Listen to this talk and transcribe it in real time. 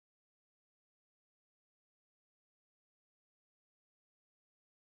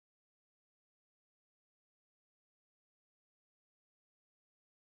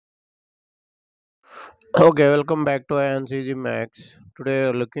Okay, welcome back to AyaansEasyMath. Today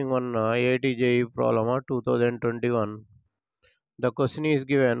we're looking on IIT JEE problem 2021. The question is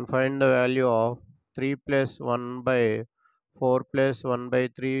given, find the value of 3 plus 1 by 4 plus 1 by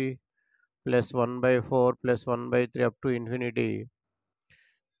 3 plus 1 by 4 plus 1 by 3 up to infinity.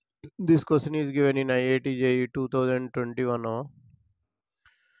 This question is given in IIT JEE 2021.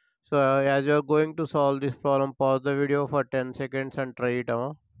 So as you are going to solve this problem, pause the video for 10 seconds and try it.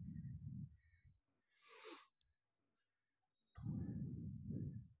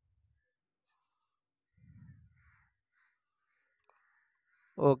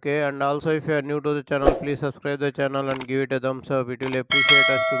 Okay, and also if you are new to the channel, please subscribe the channel and give it a thumbs up. It will appreciate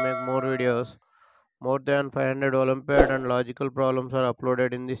us to make more videos. More than 500 Olympiad and logical problems are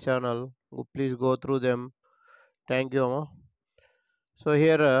uploaded in this channel. Please go through them. Thank you, Amma. So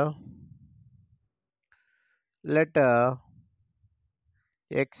here, let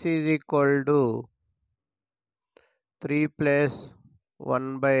x is equal to 3 plus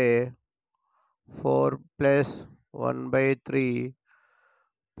 1 by 4 plus 1 by 3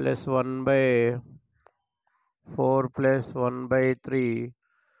 plus 1 by 4 plus 1 by 3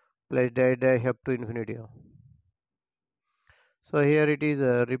 plus dash dash up to infinity. So here it is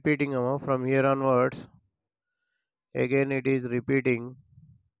repeating from here onwards. Again it is repeating.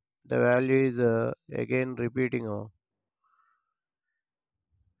 The value is again repeating.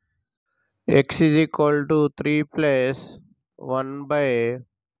 X is equal to 3 plus 1 by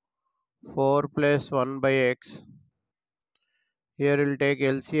 4 plus 1 by x. Here we'll take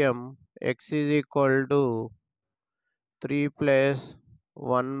LCM. X is equal to 3 plus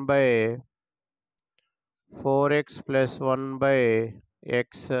 1 by 4x plus 1 by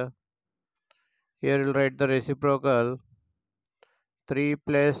x. Here we'll write the reciprocal. 3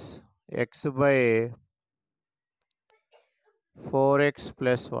 plus x by 4x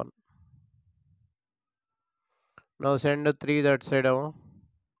plus 1. Now send the 3 that side.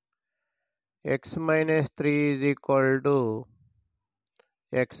 X minus 3 is equal to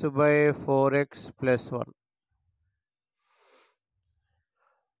x by 4x plus 1.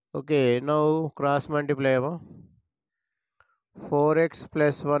 Okay, now cross multiply. 4x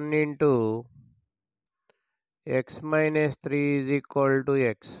plus 1 into x minus 3 is equal to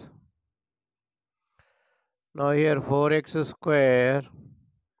x. Now here 4x square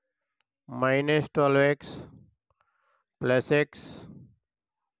minus 12x plus x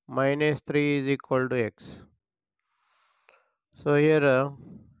minus 3 is equal to x. So here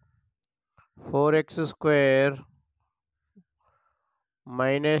 4x square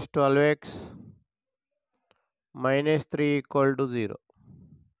minus 12x minus 3 equal to 0.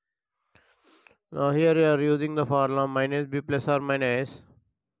 Now here you are using the formula minus b plus or minus.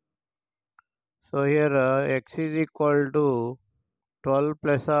 So here x is equal to 12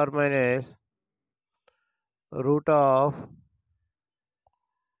 plus or minus root of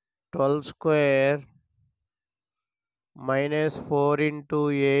 12 square minus 4 into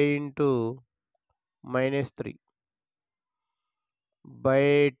a into minus 3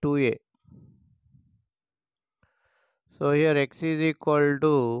 by 2a. So here x is equal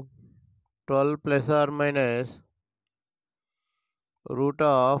to 12 plus or minus root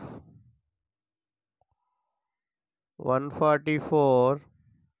of 144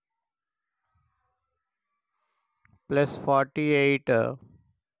 plus 48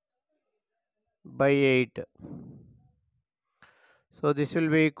 by 8. So this will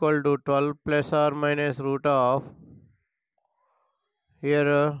be equal to 12 plus or minus root of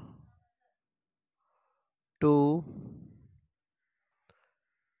here 2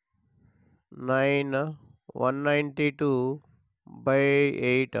 9 192 by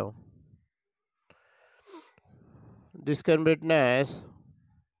 8. This can be written as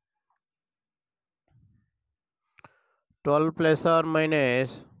 12 plus or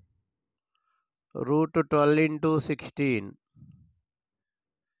minus root 12 into 16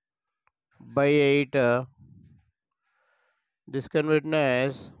 by 8. This can be written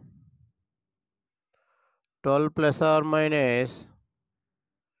as 12 plus or minus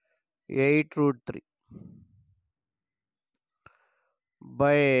 8 root 3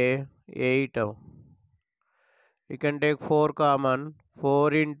 by 8. You can take 4 common.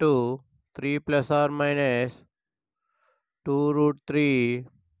 4 into 3 plus or minus 2 root 3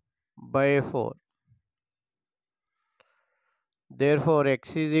 by 4. Therefore,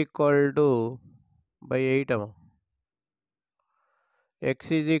 x is equal to by 8. X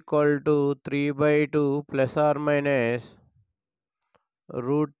is equal to 3 by 2 plus or minus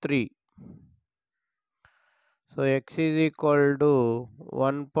root 3. So x is equal to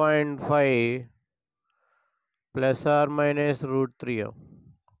 1.5 plus or minus root 3.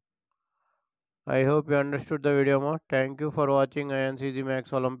 I hope you understood the video more. Thank you for watching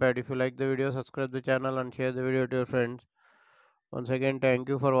AyaansEasyMath Olympiad. If you like the video, subscribe the channel and share the video to your friends. Once again, thank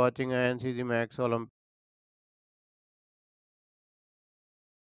you for watching AyaansEasyMath Olympiad.